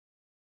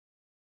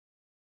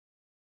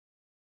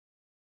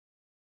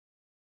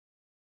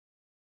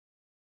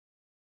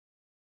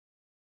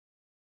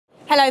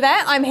Hello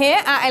there, I'm here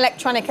at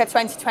Electronica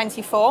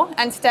 2024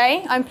 and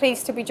today I'm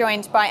pleased to be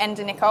joined by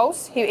Enda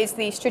Nicholl, who is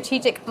the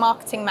Strategic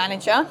Marketing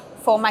Manager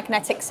for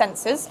Magnetic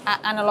Sensors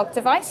at Analog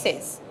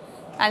Devices.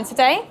 And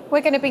today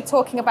we're going to be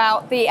talking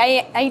about the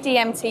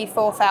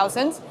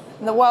ADMT4000,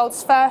 the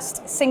world's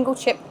first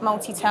single-chip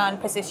multi-turn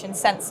position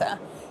sensor.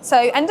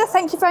 So Enda,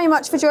 thank you very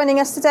much for joining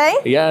us today.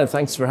 Yeah,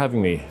 thanks for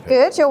having me.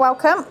 Good, you're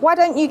welcome. Why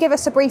don't you give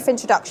us a brief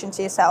introduction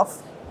to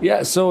yourself?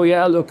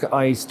 Look,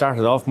 I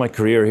started off my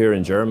career here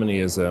in Germany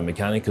as a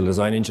mechanical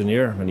design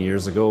engineer many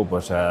years ago,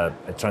 but I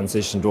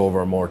transitioned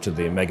over more to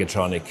the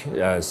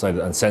mechatronic side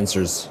and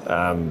sensors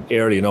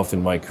early enough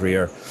in my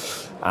career,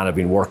 and I've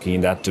been working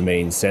in that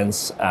domain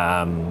since.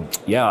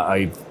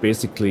 I've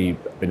basically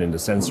been in the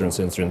sensor and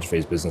sensor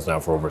interface business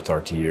now for over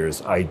 30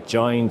 years. I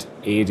joined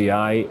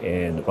ADI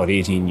about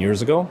 18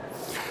 years ago.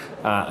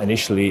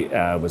 Initially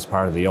was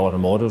part of the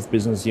automotive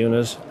business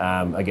unit,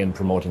 again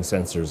promoting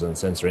sensors and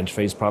sensor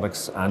interface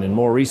products. And in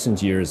more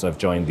recent years, I've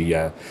joined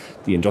the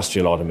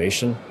industrial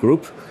automation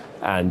group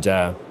and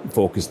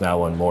focus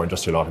now on more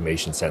industrial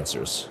automation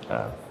sensors.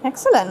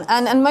 Excellent.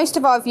 And most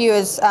of our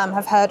viewers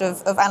have heard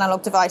of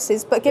Analog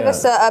Devices, but give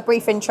us a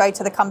brief intro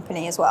to the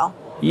company as well.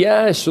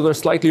 Yeah, so they're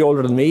slightly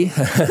older than me.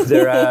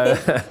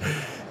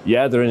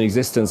 They're in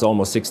existence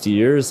almost 60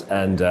 years,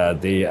 and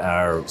they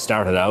are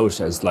started out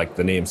as, like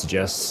the name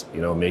suggests,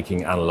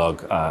 making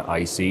analog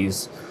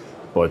ICs.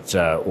 But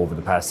over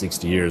the past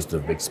 60 years,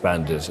 they've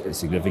expanded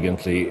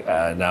significantly.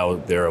 Now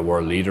they're a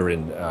world leader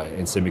in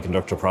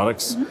semiconductor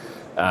products.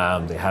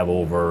 Mm-hmm. They have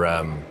over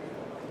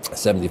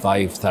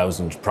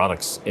 75,000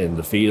 products in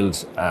the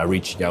field,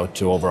 reaching out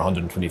to over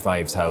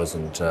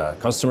 125,000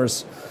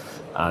 customers.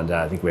 And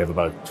I think we have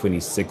about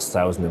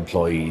 26,000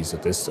 employees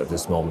at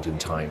this moment in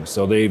time.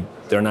 So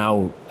they're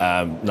now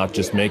not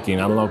just making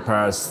analog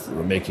parts,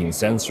 they're making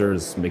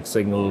sensors, mixed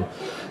signal,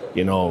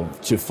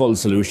 to full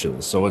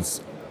solutions. So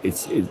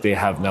they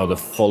have now the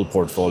full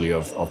portfolio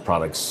of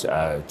products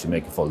to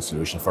make a full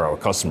solution for our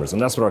customers.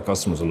 And that's what our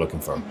customers are looking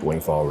for going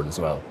forward as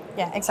well.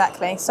 Yeah,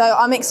 exactly. So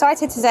I'm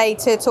excited today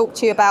to talk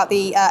to you about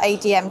the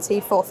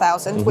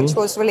ADMT4000, which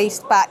was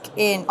released back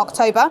in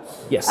October.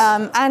 Yes.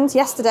 And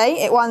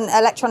yesterday it won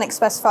Electronic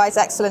Specifies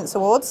Excellence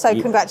Award, so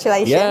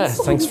congratulations. Yeah,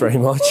 thanks very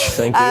much.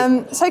 Thank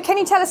you. So can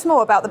you tell us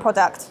more about the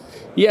product?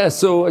 Yeah,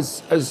 so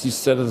as you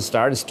said at the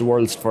start, it's the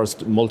world's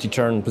first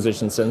multi-turn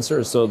position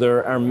sensor. So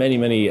there are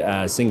many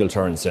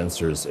single-turn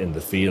sensors in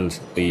the field.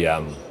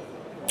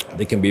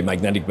 They can be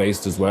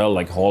magnetic-based as well,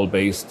 like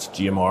Hall-based,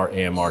 GMR,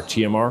 AMR,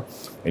 TMR,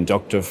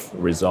 inductive,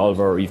 resolver,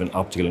 or even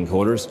optical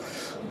encoders.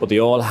 But they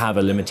all have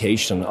a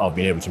limitation of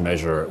being able to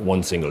measure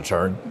one single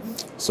turn.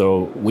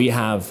 So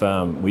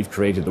we've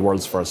created the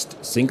world's first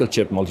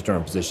single-chip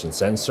multi-turn position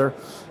sensor.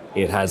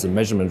 It has a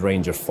measurement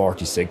range of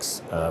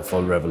 46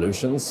 full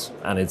revolutions,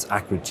 and it's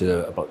accurate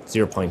to about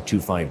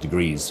 0.25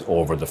 degrees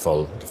over the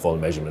full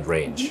measurement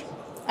range.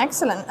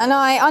 Excellent. And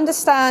I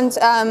understand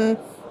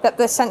that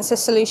the sensor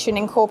solution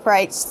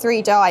incorporates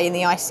 3 die in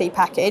the IC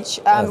package.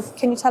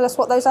 Can you tell us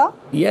what those are?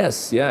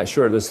 Yes, yeah,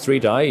 sure. There's 3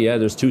 die. Yeah,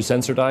 there's 2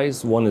 sensor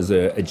dies. One is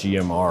a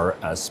GMR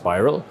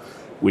spiral,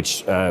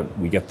 which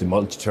we get the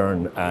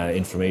multi-turn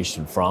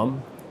information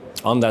from.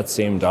 On that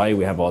same die,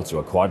 we have also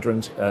a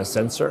quadrant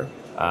sensor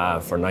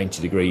for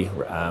 90-degree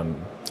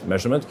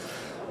measurement.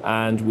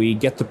 And we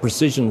get the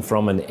precision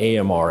from an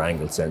AMR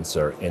angle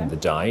sensor in the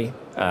die.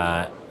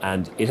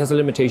 And it has a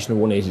limitation of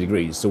 180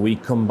 degrees. So we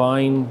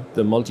combine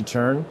the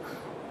multi-turn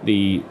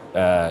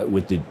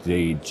with the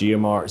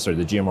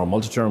GMR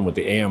multi-turn with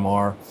the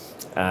AMR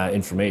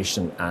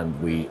information, and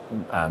we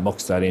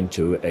mux that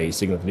into a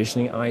signal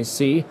conditioning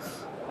IC.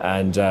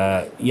 And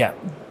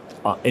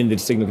in the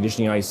signal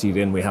conditioning IC,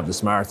 then we have the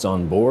smarts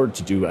on board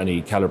to do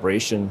any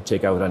calibration,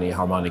 take out any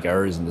harmonic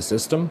errors in the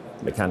system,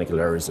 mechanical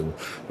errors and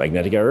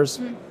magnetic errors.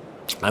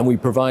 And we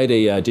provide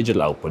a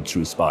digital output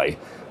through SPI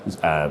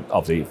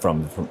of the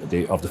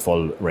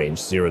full range,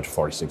 0 to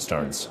 46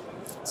 turns.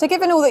 So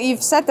given all that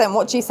you've said then,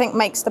 what do you think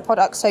makes the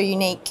product so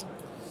unique?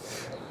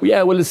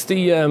 Yeah, well, it is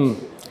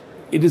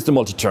the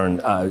multi-turn.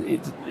 Nobody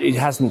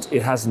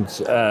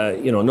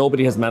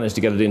has managed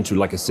to get it into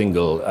like a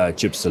single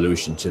chip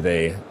solution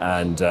today.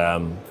 And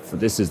for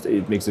this,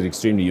 it makes it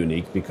extremely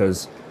unique,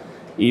 because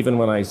even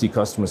when I see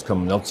customers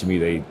coming up to me,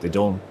 they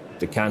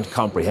can't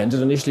comprehend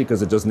it initially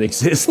because it doesn't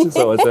exist.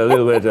 So it's a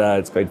little bit,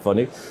 it's quite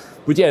funny.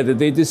 But yeah,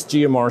 this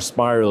GMR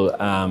spiral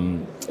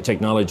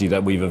technology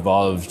that we've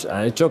evolved,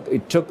 and it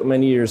took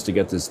many years to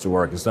get this to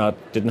work.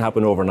 Didn't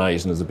happen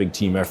overnight, and it was a big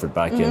team effort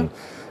back in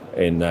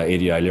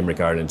ADI Limerick,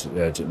 Ireland,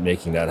 to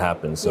making that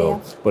happen. So,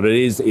 but it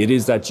is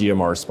that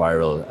GMR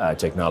spiral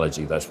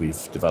technology that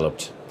we've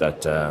developed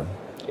that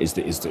is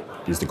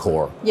the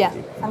core. Yeah,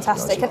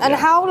 fantastic. And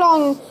how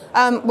long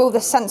will the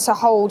sensor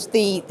hold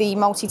the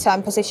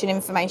multi-turn position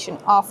information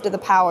after the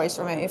power is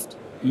removed?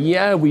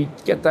 Yeah, we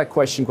get that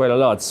question quite a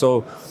lot.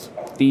 So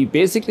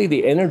basically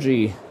the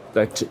energy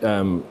that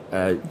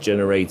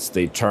generates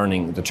the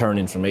turn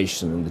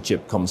information in the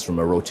chip comes from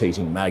a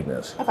rotating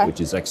magnet, which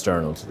is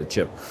external to the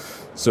chip.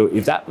 So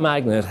if that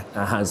magnet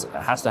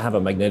has to have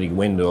a magnetic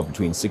window of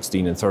between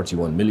 16 and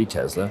 31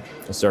 millitesla,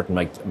 a certain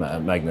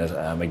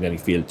magnetic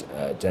field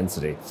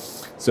density.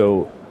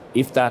 So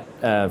if that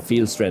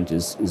field strength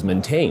is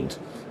maintained,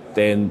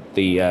 then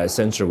the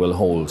sensor will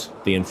hold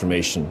the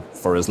information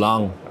for as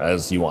long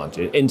as you want,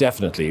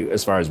 indefinitely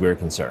as far as we're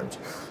concerned.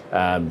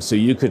 So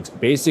you could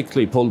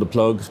basically pull the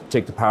plug,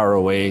 take the power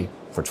away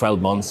for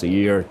 12 months, a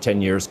year,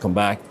 10 years, come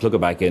back, plug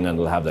it back in, and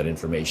it'll have that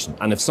information.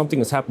 And if something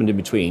has happened in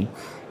between,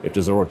 if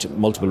there's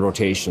multiple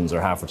rotations or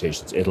half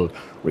rotations, it'll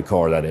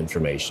record that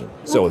information.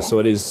 So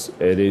it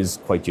is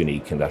quite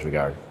unique in that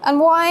regard. And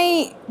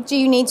why do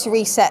you need to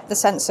reset the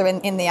sensor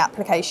in the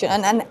application?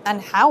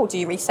 And how do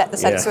you reset the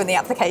sensor in the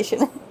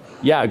application?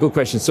 Yeah, good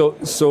question.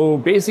 So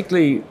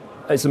basically,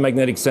 it's a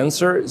magnetic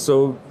sensor.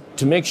 So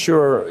to make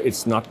sure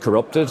it's not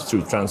corrupted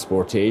through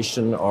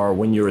transportation or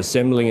when you're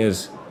assembling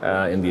it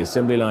in the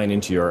assembly line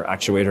into your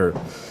actuator,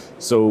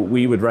 so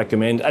we would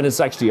recommend, and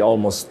it's actually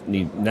almost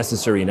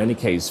necessary in any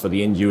case for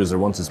the end user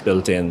once it's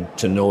built in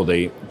to know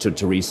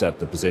to reset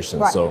the position.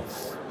 Right. So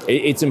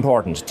it's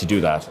important to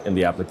do that in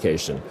the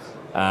application.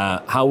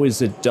 How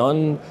is it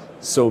done?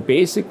 So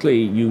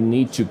basically, you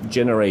need to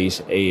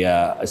generate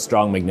a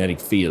strong magnetic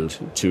field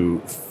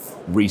to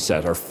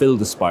reset or fill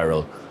the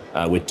spiral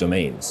with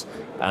domains.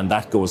 And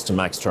that goes to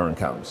max turn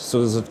count. So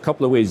there's a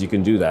couple of ways you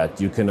can do that.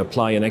 You can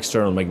apply an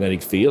external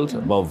magnetic field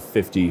above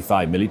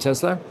 55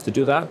 millitesla to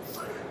do that.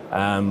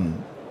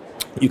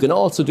 You can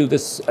also do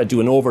this,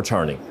 do an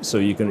overturning. So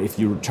you can, if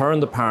you turn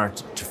the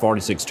part to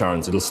 46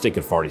 turns, it'll stick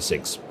at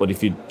 46. But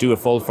if you do a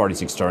full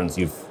 46 turns,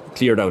 you've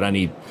cleared out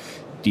any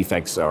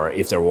defects, or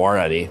if there were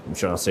any, I'm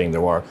sure I'm not saying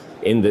there were,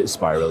 in the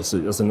spiral. So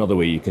that's another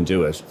way you can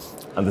do it.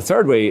 And the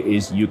third way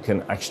is you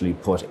can actually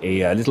put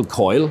a little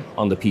coil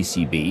on the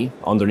PCB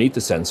underneath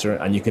the sensor,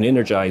 and you can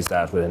energize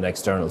that with an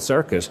external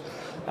circuit,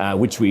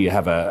 which we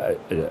have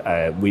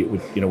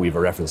we have a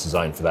reference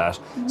design for that.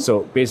 Mm-hmm.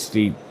 So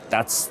basically,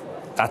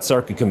 that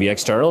circuit can be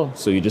external.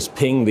 So you just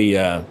ping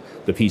the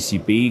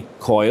PCB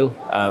coil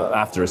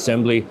after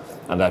assembly,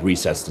 and that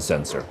resets the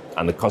sensor.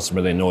 And the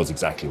customer then knows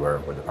exactly where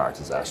the part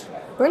is at.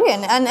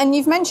 Brilliant. And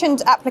you've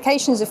mentioned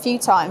applications a few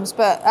times,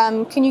 but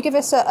can you give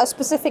us a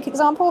specific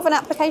example of an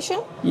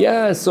application?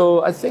 Yeah,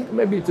 so I think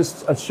maybe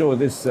just I'll show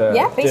this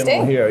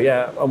demo here.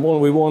 Yeah,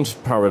 we won't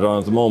power it on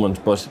at the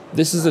moment, but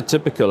this is a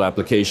typical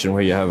application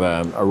where you have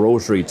a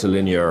rotary to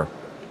linear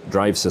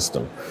drive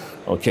system.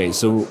 Okay,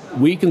 so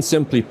we can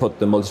simply put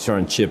the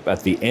Multiturn chip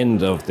at the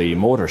end of the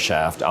motor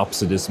shaft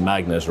opposite this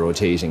magnet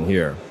rotating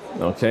here.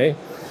 Okay,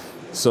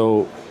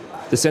 so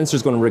the sensor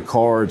is going to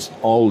record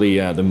all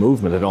the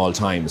movement at all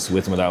times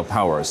with and without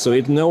power. So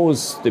it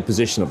knows the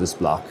position of this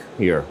block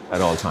here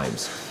at all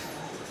times.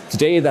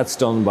 Today that's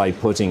done by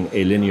putting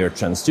a linear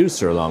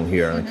transducer along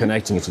here and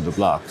connecting it to the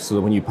block so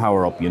that when you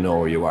power up, you know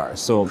where you are.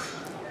 So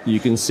you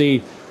can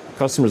see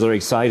customers are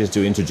excited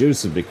to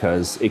introduce it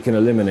because it can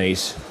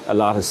eliminate a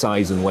lot of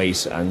size and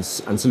weight and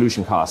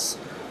solution costs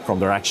from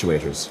their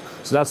actuators.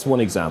 So that's one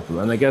example.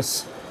 And I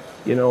guess,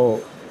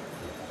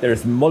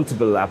 there's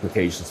multiple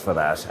applications for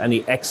that.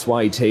 Any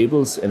XY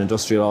tables in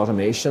industrial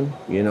automation,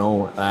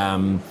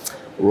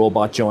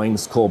 robot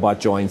joints, cobot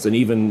joints, and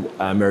even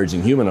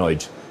merging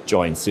humanoid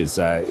joints is,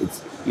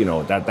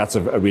 that's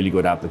a really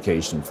good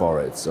application for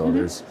it. So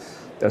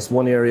that's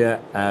one area.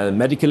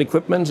 Medical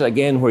equipment,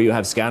 again, where you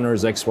have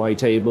scanners, XY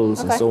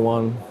tables, and so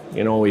on.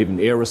 Even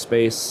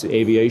aerospace,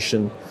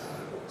 aviation,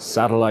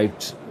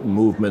 satellite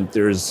movement.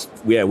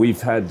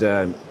 We've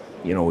had.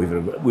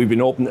 We've been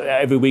open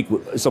every week.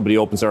 Somebody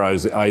opens their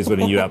eyes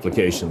with a new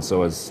application,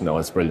 so it's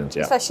brilliant.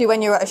 Yeah, especially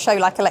when you're at a show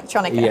like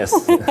Electronica. Yes.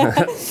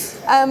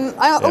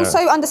 I also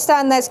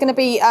understand there's going to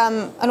be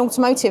an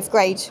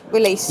automotive-grade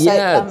release.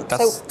 So,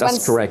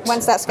 that's correct.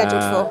 When's that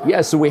scheduled for?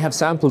 Yeah, so we have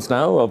samples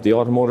now of the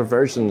automotive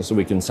version, so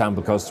we can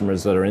sample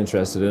customers that are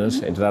interested in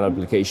it into that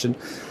application.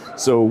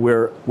 So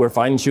we're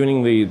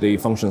fine-tuning the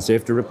function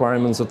safety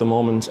requirements at the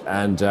moment,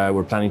 and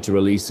we're planning to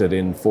release it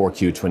in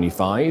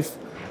 4Q25.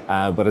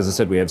 But as I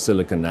said, we have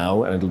silicon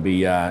now, and it'll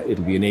be an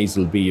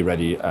ASIL B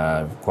ready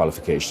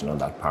qualification on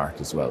that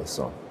part as well.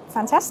 So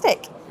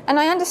fantastic. And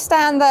I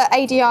understand that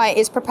ADI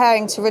is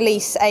preparing to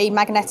release a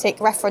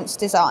magnetic reference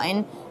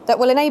design that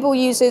will enable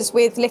users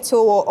with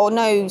little or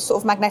no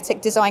sort of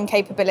magnetic design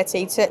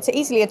capability to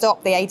easily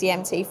adopt the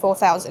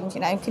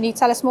ADMT4000. Can you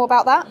tell us more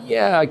about that?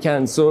 Yeah, I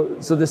can. So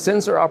the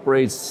sensor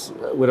operates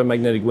with a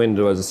magnetic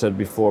window, as I said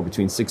before,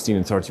 between 16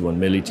 and 31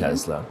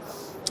 millitesla.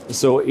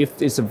 So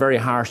if it's a very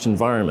harsh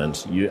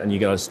environment and you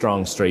get a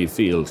strong stray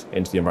field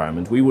into the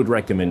environment, we would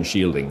recommend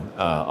shielding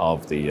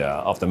of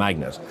the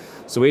magnet.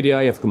 So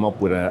ADI have come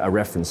up with a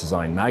reference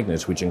design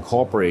magnet which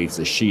incorporates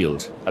a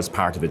shield as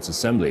part of its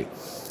assembly.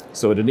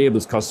 So it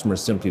enables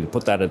customers simply to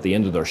put that at the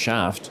end of their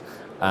shaft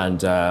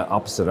and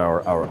opposite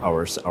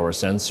our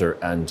sensor,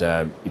 and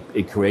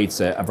it creates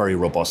a very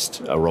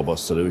robust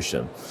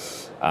solution.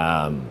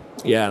 And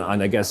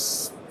I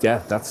guess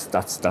yeah, that's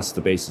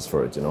the basis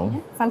for it, you know.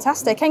 Yeah,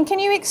 fantastic. And can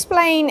you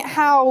explain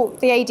how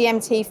the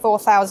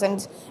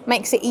ADMT4000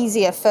 makes it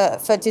easier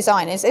for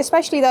designers,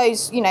 especially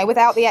those, you know,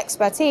 without the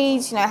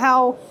expertise? You know,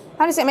 how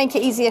does it make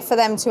it easier for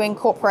them to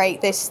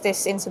incorporate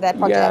this into their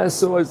project? Yeah,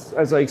 so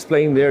as I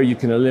explained there, you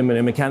can eliminate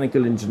a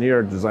mechanical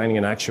engineer designing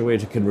an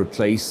actuator can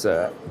replace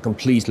a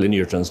complete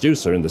linear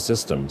transducer in the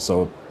system.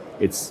 So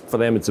for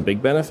them, it's a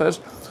big benefit.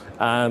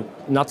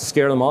 Not to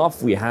scare them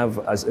off, we have,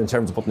 in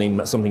terms of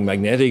putting something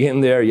magnetic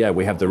in there, yeah,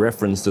 we have the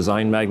reference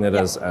design magnet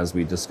as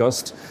we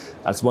discussed.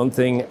 That's one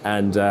thing,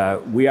 and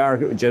we are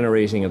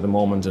generating at the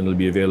moment, and it'll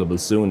be available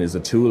soon, is a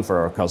tool for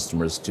our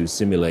customers to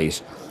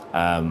simulate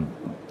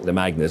the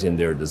magnet in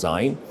their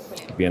design.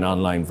 It'll be an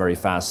online, very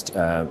fast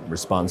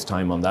response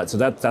time on that. So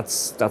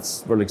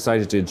that's we're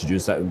excited to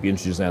introduce that. We'll be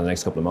introducing that in the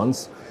next couple of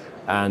months.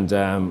 And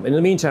in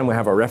the meantime, we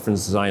have our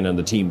reference design, and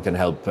the team can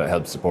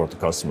help support the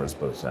customers.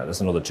 But that's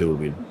another tool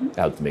we'd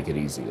help to make it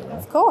easy. You know?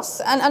 Of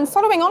course. And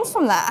following on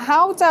from that,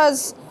 how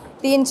does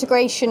the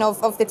integration of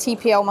the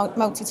TPL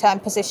multi-turn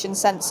position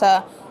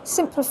sensor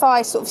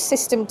simplify sort of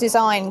system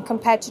design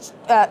compared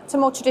to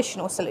more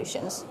traditional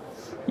solutions?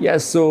 Yeah,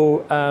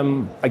 so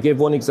I gave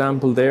one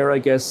example there, I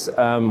guess,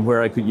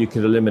 where you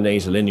could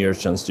eliminate a linear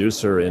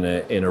transducer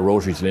in a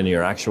rotary to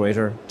linear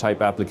actuator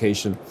type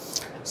application.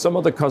 Some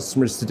other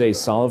customers today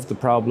solve the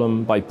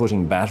problem by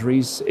putting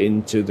batteries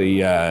into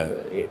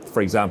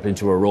for example,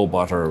 into a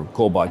robot or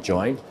cobot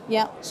joint.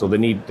 Yeah. So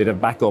they'd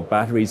have backup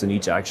batteries in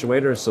each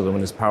actuator, so that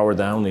when it's powered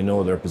down, they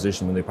know their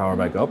position when they power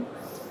back up.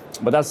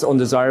 But that's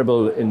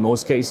undesirable in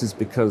most cases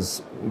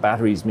because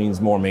batteries means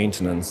more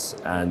maintenance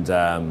and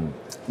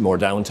more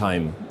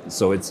downtime.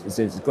 So it's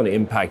going to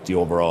impact the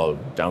overall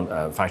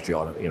factory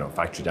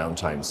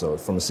downtime. So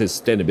from a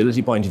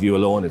sustainability point of view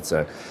alone,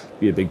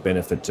 be a big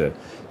benefit to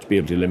be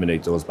able to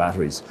eliminate those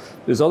batteries.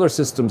 There's other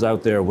systems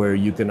out there where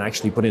you can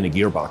actually put in a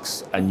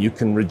gearbox and you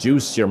can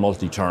reduce your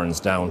multi-turns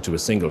down to a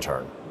single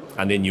turn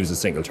and then use a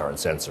single turn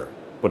sensor.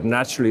 But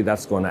naturally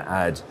that's going to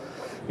add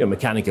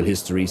mechanical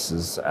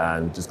hysteresis,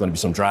 and there's going to be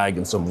some drag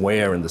and some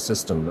wear in the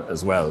system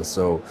as well.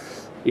 So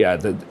yeah,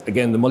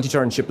 again, the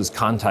multi-turn chip is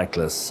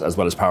contactless as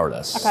well as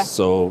powerless. Okay.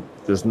 So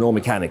there's no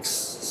mechanics.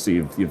 So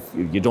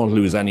you don't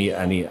lose any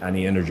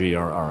energy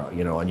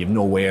and you've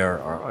no wear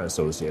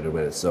associated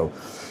with it. So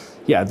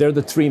yeah, they're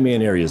the three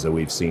main areas that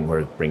we've seen where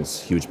it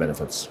brings huge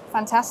benefits.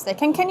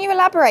 Fantastic. And can you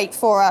elaborate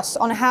for us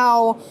on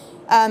how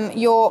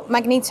your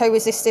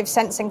magnetoresistive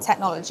sensing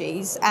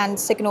technologies and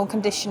signal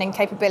conditioning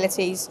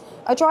capabilities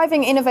are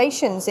driving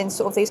innovations in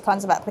sort of these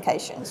kinds of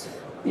applications?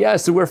 Yeah,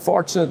 so we're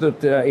fortunate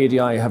that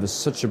ADI have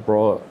such a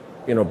broad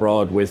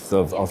width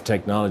of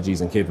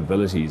technologies and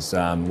capabilities.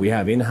 We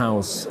have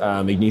in-house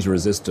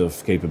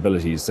magnetoresistive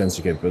capabilities,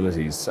 sensor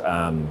capabilities.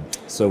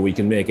 So we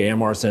can make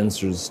AMR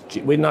sensors.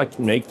 We not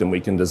make them, we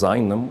can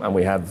design them, and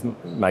we have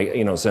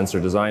sensor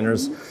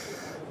designers.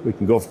 We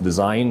can go from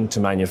design to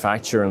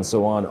manufacture and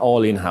so on,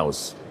 all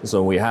in-house.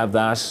 So we have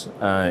that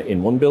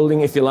in one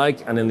building, if you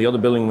like, and in the other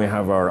building we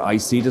have our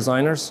IC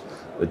designers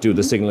that do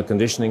the signal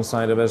conditioning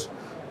side of it.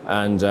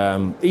 And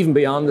even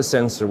beyond the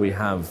sensor, we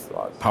have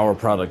power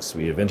products,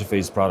 we have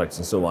interface products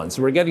and so on.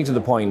 So we're getting to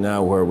the point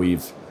now where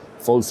we've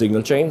full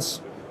signal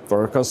chains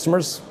for our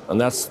customers,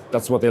 and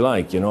that's what they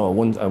like, a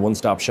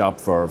one-stop shop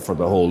for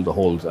the whole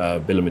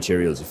bill of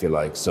materials, if you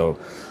like. So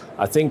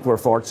I think we're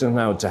fortunate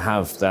now to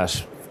have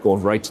that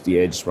going right to the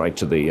edge, right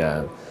to the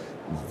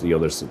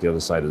other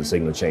side of the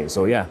signal chain.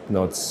 So yeah,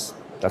 no,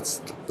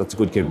 that's a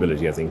good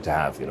capability, I think, to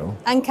have,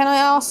 And can I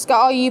ask,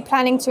 are you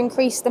planning to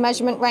increase the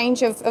measurement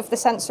range of the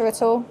sensor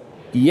at all?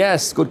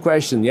 Yes, good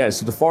question. Yes,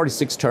 so the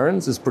 46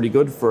 turns is pretty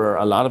good for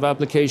a lot of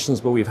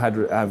applications, but we've have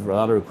a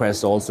lot of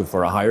requests also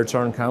for a higher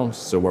turn count.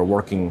 So we're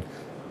working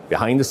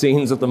behind the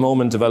scenes at the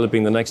moment,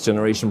 developing the next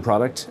generation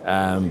product.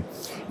 And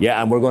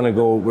we're going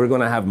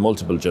to have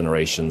multiple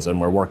generations, and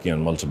we're working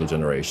on multiple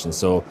generations.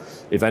 So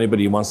if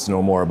anybody wants to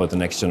know more about the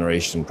next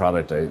generation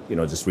product,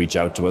 just reach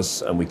out to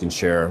us, and we can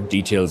share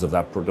details of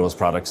those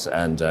products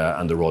and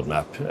the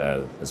roadmap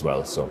as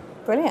well. So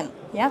brilliant.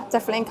 Yeah,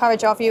 definitely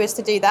encourage our viewers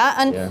to do that.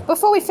 And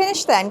before we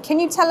finish then, can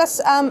you tell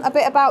us a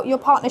bit about your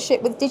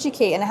partnership with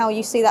DigiKey and how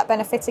you see that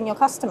benefiting your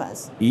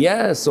customers?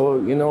 Yeah, so,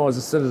 as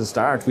I said at the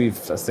start,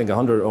 we've, I think,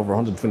 over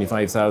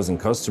 125,000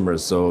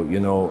 customers. So,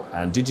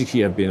 and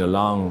DigiKey have been a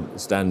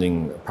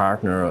long-standing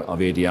partner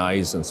of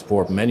ADI's and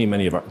support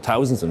many of our,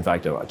 thousands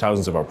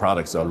of our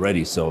products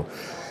already. So,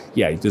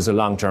 yeah, there's a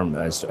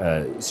long-term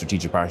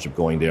strategic partnership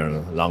going there,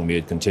 and long may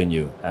it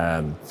continue.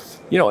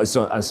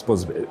 So I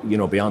suppose,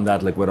 beyond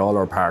that, like with all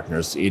our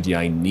partners,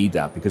 ADI need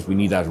that because we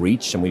need that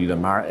reach, and we need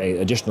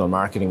additional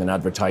marketing and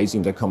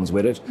advertising that comes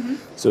with it. Mm-hmm.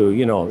 So,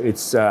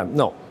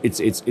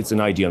 it's an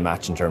ideal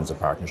match in terms of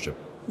partnership.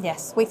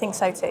 Yes, we think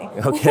so too.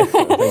 Okay,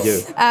 thank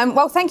you.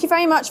 Well, thank you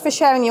very much for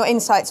sharing your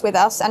insights with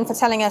us and for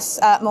telling us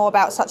more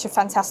about such a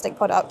fantastic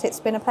product. It's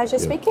been a pleasure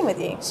speaking with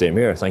you. Same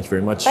here. Thank you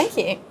very much. Thank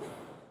you.